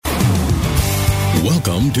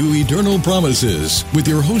Welcome to Eternal Promises with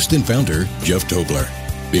your host and founder, Jeff Tobler.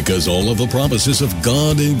 Because all of the promises of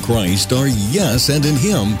God in Christ are yes, and in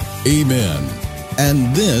Him, amen.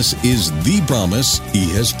 And this is the promise He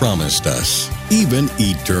has promised us, even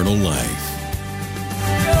eternal life.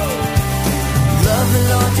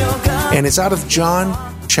 And it's out of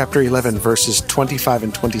John chapter 11, verses 25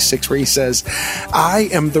 and 26, where He says, I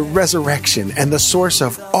am the resurrection and the source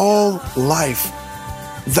of all life.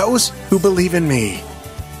 Those who believe in me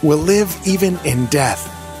will live even in death.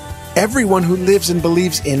 Everyone who lives and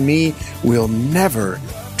believes in me will never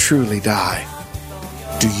truly die.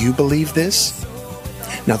 Do you believe this?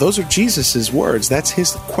 Now, those are Jesus' words. That's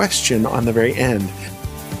His question on the very end.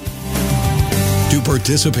 To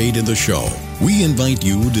participate in the show, we invite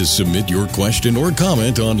you to submit your question or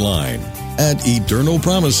comment online at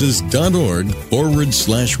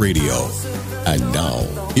eternalpromises.org/radio. And now,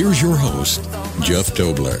 here's your host, Jeff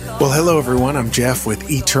Tobler. Well, hello, everyone. I'm Jeff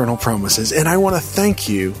with Eternal Promises, and I want to thank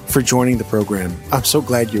you for joining the program. I'm so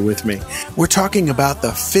glad you're with me. We're talking about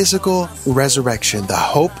the physical resurrection, the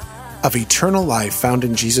hope of eternal life found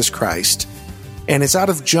in Jesus Christ. And it's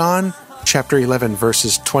out of John chapter 11,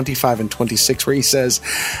 verses 25 and 26, where He says,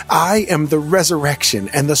 I am the resurrection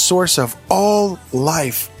and the source of all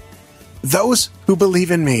life. Those who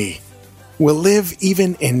believe in me will live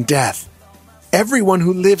even in death. Everyone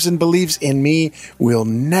who lives and believes in me will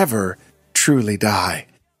never truly die.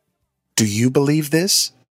 Do you believe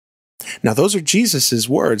this? Now, those are Jesus'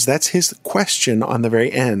 words. That's His question on the very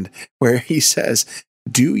end, where He says,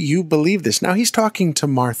 do you believe this? Now, He's talking to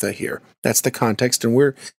Martha here. That's the context, and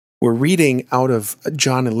we're reading out of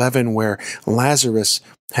John 11, where Lazarus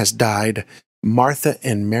has died. Martha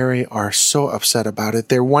and Mary are so upset about it.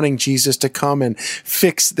 They're wanting Jesus to come and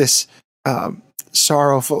fix this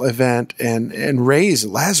sorrowful event and raise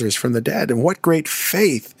Lazarus from the dead. And what great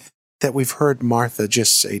faith that we've heard Martha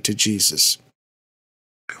just say to Jesus.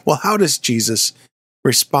 Well, how does Jesus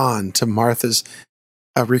respond to Martha's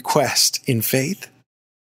request in faith?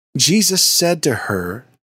 Jesus said to her,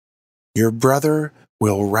 your brother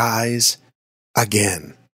will rise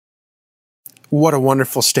again. What a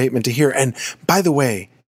wonderful statement to hear. And by the way,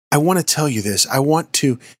 I want to tell you this. I want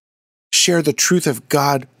to share the truth of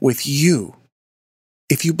God with you.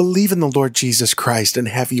 If you believe in the Lord Jesus Christ and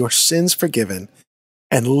have your sins forgiven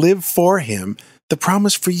and live for Him, the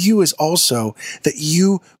promise for you is also that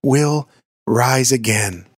you will rise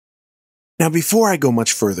again. Now, before I go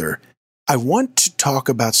much further, I want to talk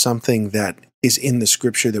about something that is in the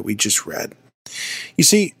scripture that we just read. You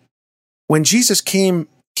see, when Jesus came,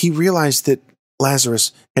 He realized that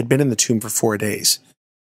Lazarus had been in the tomb for 4 days.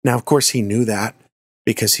 Now, of course, He knew that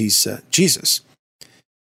because He's Jesus.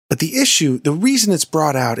 But the reason it's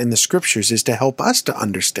brought out in the scriptures is to help us to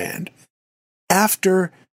understand.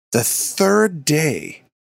 After the third day,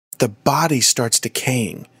 the body starts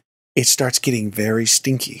decaying. It starts getting very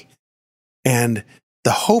stinky. And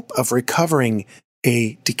the hope of recovering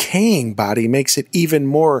a decaying body makes it even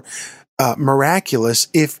more miraculous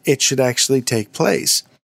if it should actually take place.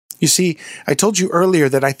 You see, I told you earlier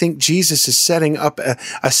that I think Jesus is setting up a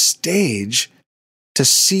stage to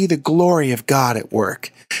see the glory of God at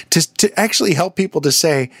work, to actually help people to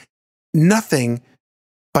say, nothing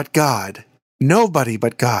but God, nobody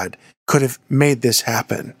but God could have made this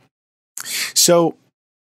happen. So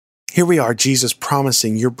here we are, Jesus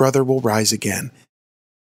promising your brother will rise again.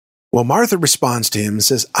 Well, Martha responds to Him and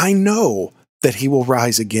says, I know that he will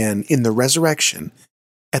rise again in the resurrection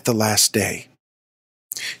at the last day.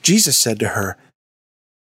 Jesus said to her,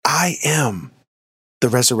 I am the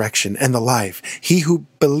resurrection and the life. He who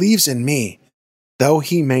believes in me, though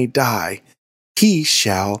he may die, he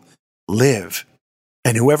shall live.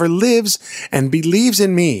 And whoever lives and believes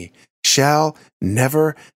in me shall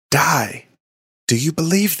never die. Do you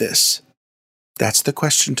believe this? That's the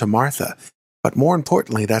question to Martha. But more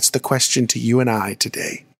importantly, that's the question to you and I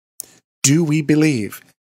today. Do we believe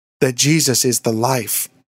that Jesus is the life?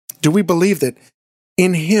 Do we believe that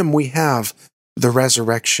in Him we have the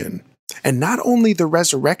resurrection? And not only the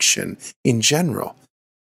resurrection in general,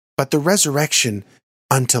 but the resurrection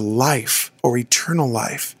unto life or eternal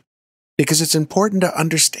life. Because it's important to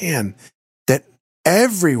understand that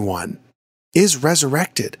everyone is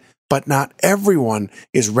resurrected, but not everyone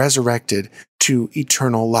is resurrected to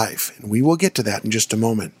eternal life. And we will get to that in just a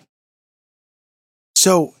moment.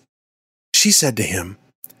 So she said to Him,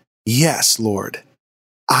 yes, Lord,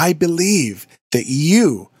 I believe that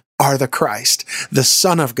you are the Christ, the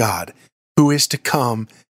Son of God, who is to come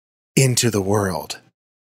into the world.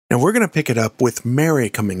 Now we're going to pick it up with Mary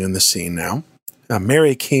coming on the scene now.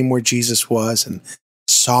 Mary came where Jesus was and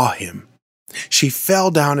saw Him. She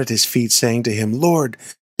fell down at his feet, saying to him, "Lord,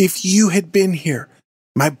 if you had been here,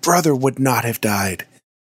 my brother would not have died."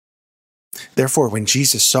 Therefore, when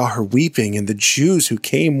Jesus saw her weeping, and the Jews who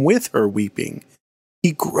came with her weeping,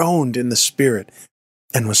 he groaned in the spirit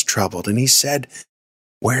and was troubled. And he said,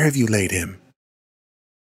 "Where have you laid him?"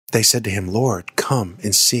 They said to him, "Lord, come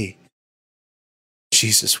and see."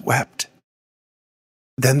 Jesus wept.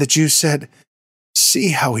 Then the Jews said, "See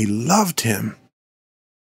how he loved him."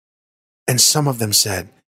 And some of them said,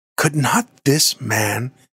 "Could not this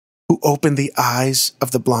man who opened the eyes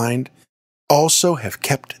of the blind also have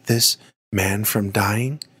kept this man from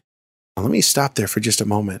dying?" Now, let me stop there for just a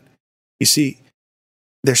moment. You see,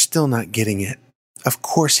 they're still not getting it. Of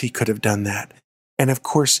course he could have done that. And of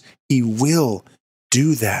course he will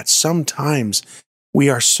do that. Sometimes we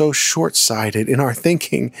are so short-sighted in our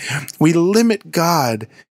thinking. We limit God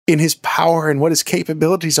in his power and what his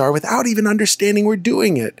capabilities are without even understanding we're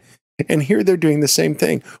doing it. And here they're doing the same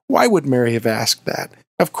thing. Why would Mary have asked that?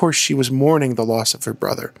 Of course, she was mourning the loss of her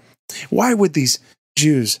brother. Why would these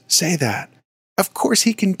Jews say that? Of course,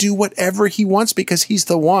 he can do whatever he wants because he's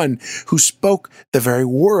the one who spoke the very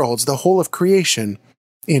worlds, the whole of creation,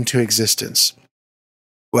 into existence.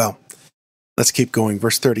 Well, let's keep going.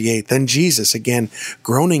 Verse 38, then Jesus, again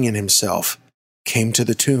groaning in himself, came to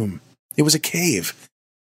the tomb. It was a cave,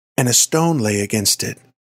 and a stone lay against it.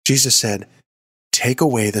 Jesus said, "Take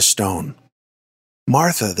away the stone."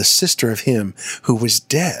 Martha, the sister of him who was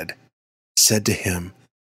dead, said to him,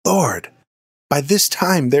 "Lord, by this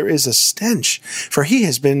time there is a stench, for he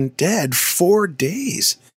has been dead 4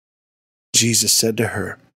 days." Jesus said to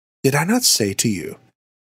her, "Did I not say to you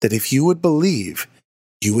that if you would believe,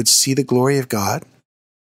 you would see the glory of God?"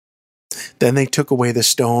 Then they took away the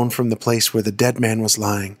stone from the place where the dead man was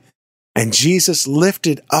lying. And Jesus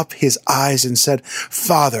lifted up his eyes and said,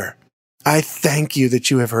 "Father, I thank you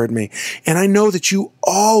that you have heard me, and I know that you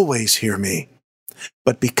always hear me.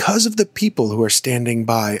 But because of the people who are standing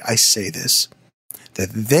by, I say this,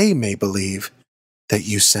 that they may believe that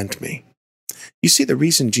you sent me." You see, the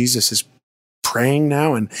reason Jesus is praying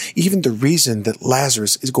now, and even the reason that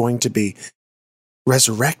Lazarus is going to be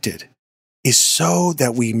resurrected, is so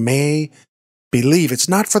that we may believe. It's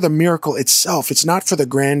not for the miracle itself. It's not for the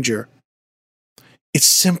grandeur. It's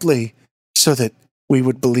simply so that we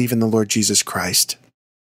would believe in the Lord Jesus Christ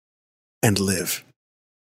and live.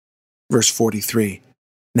 Verse 43,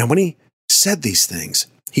 now when he said these things,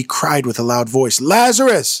 he cried with a loud voice,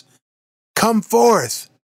 "Lazarus, come forth!"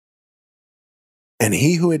 And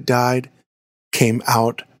he who had died came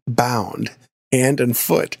out bound, hand and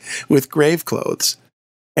foot, with grave clothes,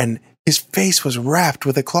 and his face was wrapped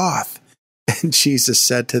with a cloth. And Jesus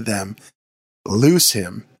said to them, "Loose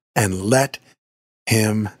him and let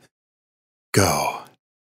him go."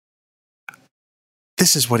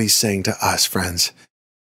 This is what he's saying to us, friends.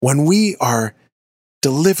 When we are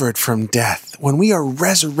delivered from death, when we are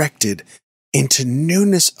resurrected into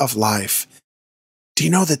newness of life, do you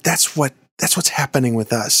know that that's what's happening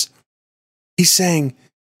with us? He's saying,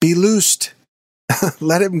 be loosed.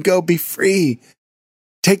 Let him go, be free.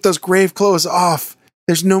 Take those grave clothes off.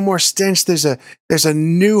 There's no more stench. There's a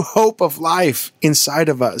new hope of life inside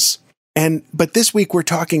of us. But this week we're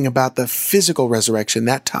talking about the physical resurrection,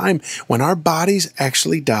 that time when our bodies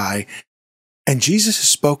actually die. And Jesus has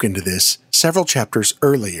spoken to this several chapters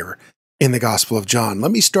earlier in the Gospel of John.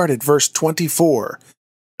 Let me start at verse 24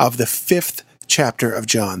 of the 5th chapter of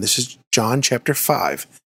John. This is John chapter 5,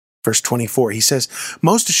 verse 24. He says,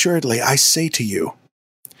 "Most assuredly, I say to you,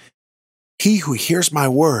 he who hears my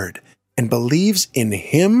word and believes in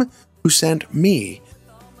him who sent me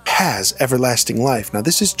has everlasting life." Now,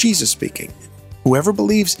 this is Jesus speaking. Whoever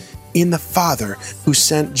believes in the Father who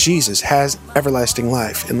sent Jesus has everlasting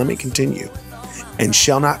life. And let me continue. "And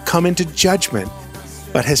shall not come into judgment,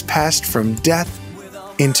 but has passed from death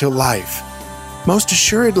into life. Most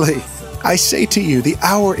assuredly, I say to you, the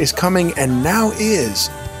hour is coming, and now is,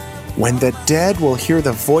 when the dead will hear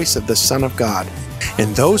the voice of the Son of God,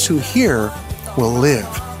 and those who hear will live.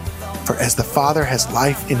 For as the Father has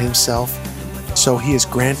life in himself, so he has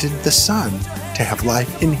granted the Son to have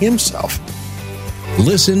life in himself."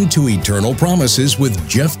 Listen to Eternal Promises with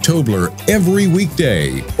Jeff Tobler every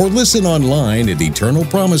weekday, or listen online at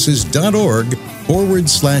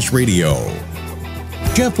eternalpromises.org/radio.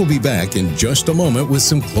 Jeff will be back in just a moment with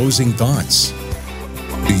some closing thoughts.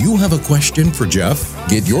 Do you have a question for Jeff?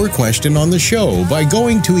 Get your question on the show by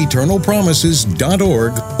going to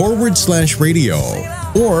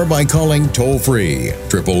eternalpromises.org/radio, or by calling toll-free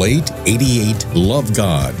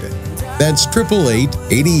 888-88-LOVE-GOD. That's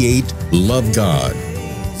 888-88-LOVE-GOD.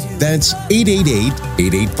 That's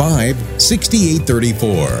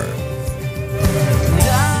 888-885-6834.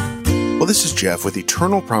 Well, this is Jeff with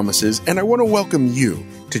Eternal Promises, and I want to welcome you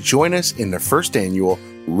to join us in the first annual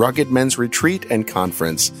Rugged Men's Retreat and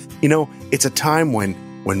Conference. You know, it's a time when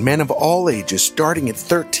men of all ages, starting at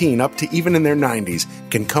 13 up to even in their 90s,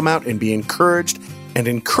 can come out and be encouraged and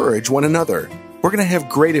encourage one another. We're going to have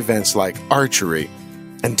great events like archery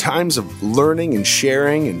and times of learning and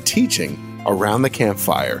sharing and teaching around the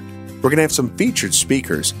campfire. We're going to have some featured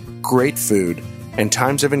speakers, great food, and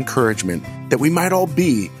times of encouragement that we might all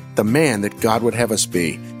be the man that God would have us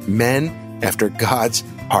be, men after God's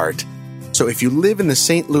heart. So if you live in the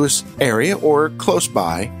St. Louis area or close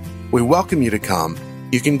by, we welcome you to come.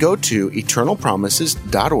 You can go to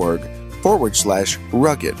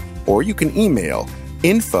eternalpromises.org/rugged, or you can email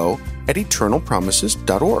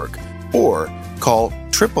info@eternalpromises.org, or call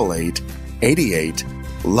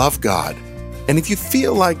 888-88-LOVE-GOD. And if you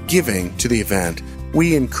feel like giving to the event,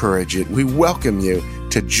 we encourage it. We welcome you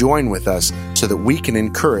to join with us so that we can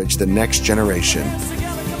encourage the next generation.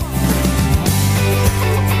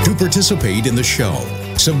 To participate in the show,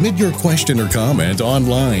 submit your question or comment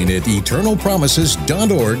online at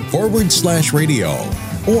eternalpromises.org/radio,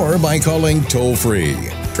 or by calling toll-free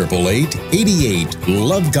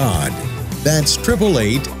 888-88-LOVE-GOD. That's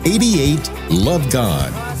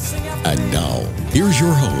 888-88-LOVE-GOD. And now, here's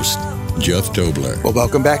your host, Jeff Tobler. Well,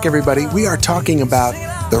 welcome back, everybody. We are talking about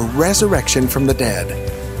the resurrection from the dead.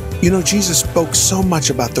 You know, Jesus spoke so much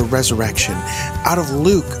about the resurrection. Out of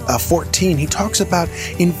Luke 14, he talks about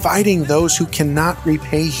inviting those who cannot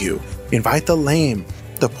repay you. Invite the lame,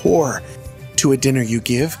 the poor to a dinner you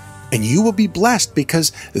give, and you will be blessed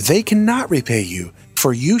because they cannot repay you,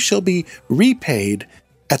 for you shall be repaid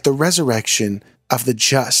at the resurrection of the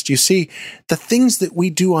just. You see, the things that we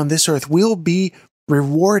do on this earth will be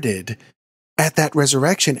rewarded at that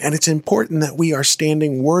resurrection, and it's important that we are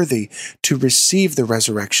standing worthy to receive the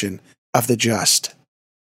resurrection of the just.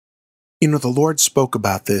 You know, the Lord spoke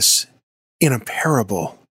about this in a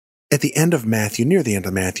parable at the end of Matthew, near the end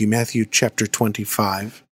of Matthew chapter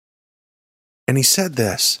 25. And he said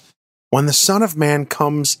this, when the Son of Man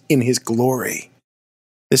comes in his glory,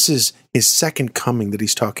 this is his second coming that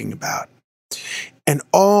he's talking about, and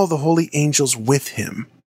all the holy angels with him,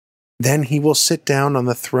 then he will sit down on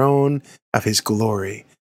the throne of his glory.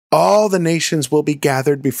 All the nations will be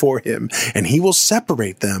gathered before him, and he will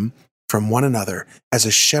separate them from one another, as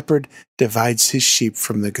a shepherd divides his sheep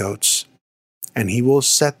from the goats. And he will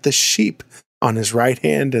set the sheep on his right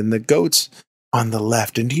hand and the goats on the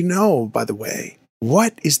left. And do you know, by the way,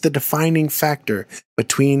 what is the defining factor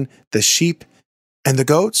between the sheep and the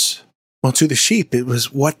goats? Well, to the sheep, it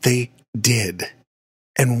was what they did.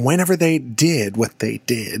 And whenever they did what they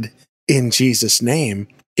did in Jesus' name,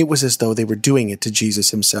 it was as though they were doing it to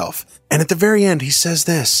Jesus himself. And at the very end, he says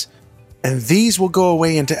this, and these will go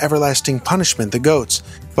away into everlasting punishment, the goats,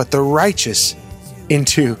 but the righteous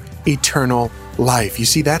into eternal life. You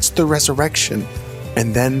see, that's the resurrection,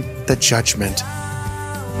 and then the judgment.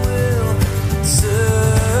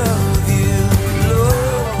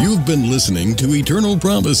 You've been listening to Eternal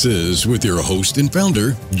Promises with your host and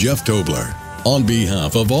founder, Jeff Tobler. On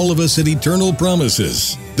behalf of all of us at Eternal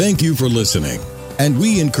Promises, thank you for listening. And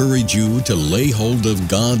we encourage you to lay hold of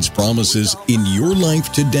God's promises in your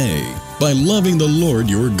life today by loving the Lord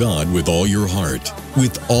your God with all your heart,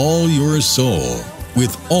 with all your soul,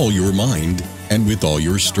 with all your mind, and with all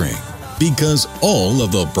your strength. Because all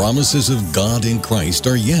of the promises of God in Christ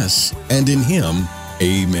are yes, and in Him,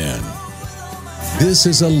 amen. This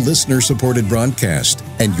is a listener-supported broadcast,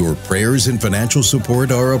 and your prayers and financial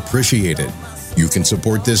support are appreciated. You can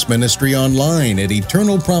support this ministry online at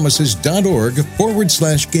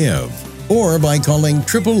eternalpromises.org/give, or by calling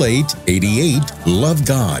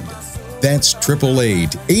 888-88-LOVE-GOD. That's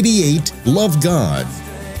 888-88-LOVE-GOD.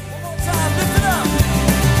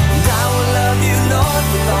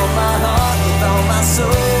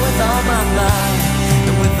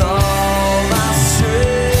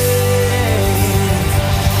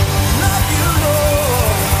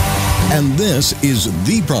 And this is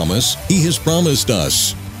the promise He has promised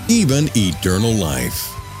us, even eternal life.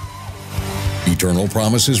 Eternal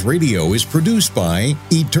Promises Radio is produced by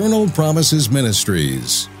Eternal Promises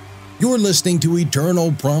Ministries. You're listening to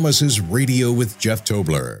Eternal Promises Radio with Jeff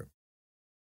Tobler.